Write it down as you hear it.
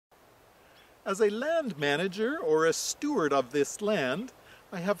As a land manager or a steward of this land,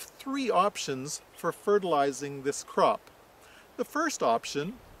 I have three options for fertilizing this crop. The first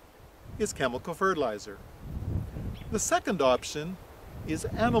option is chemical fertilizer. The second option is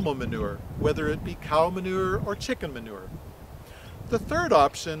animal manure, whether it be cow manure or chicken manure. The third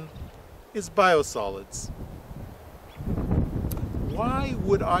option is biosolids. Why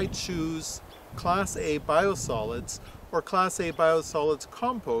would I choose Class A biosolids or Class A biosolids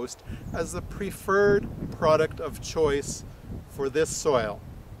compost as the preferred product of choice for this soil?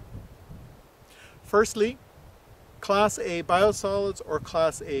 Firstly, Class A biosolids or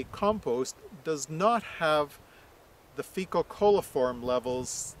Class A compost does not have the fecal coliform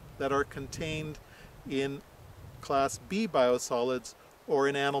levels that are contained in Class B biosolids or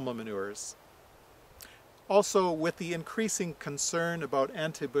in animal manures. Also, with the increasing concern about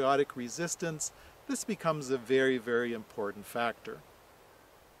antibiotic resistance, this becomes a very, very important factor.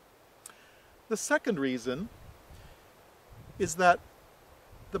 The second reason is that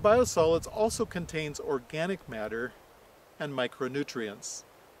the biosolids also contains organic matter and micronutrients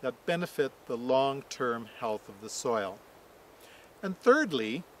that benefit the long-term health of the soil. And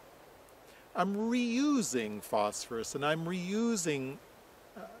thirdly, I'm reusing phosphorus and I'm reusing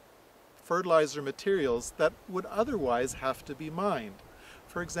fertilizer materials that would otherwise have to be mined.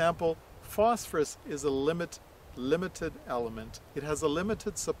 For example, phosphorus is a limited element. It has a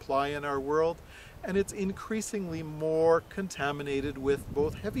limited supply in our world, and it's increasingly more contaminated with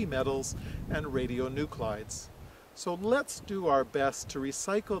both heavy metals and radionuclides. So let's do our best to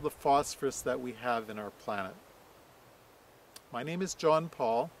recycle the phosphorus that we have in our planet. My name is John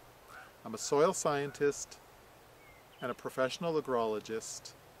Paul. I'm a soil scientist and a professional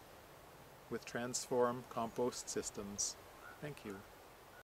agrologist with Transform Compost Systems. Thank you.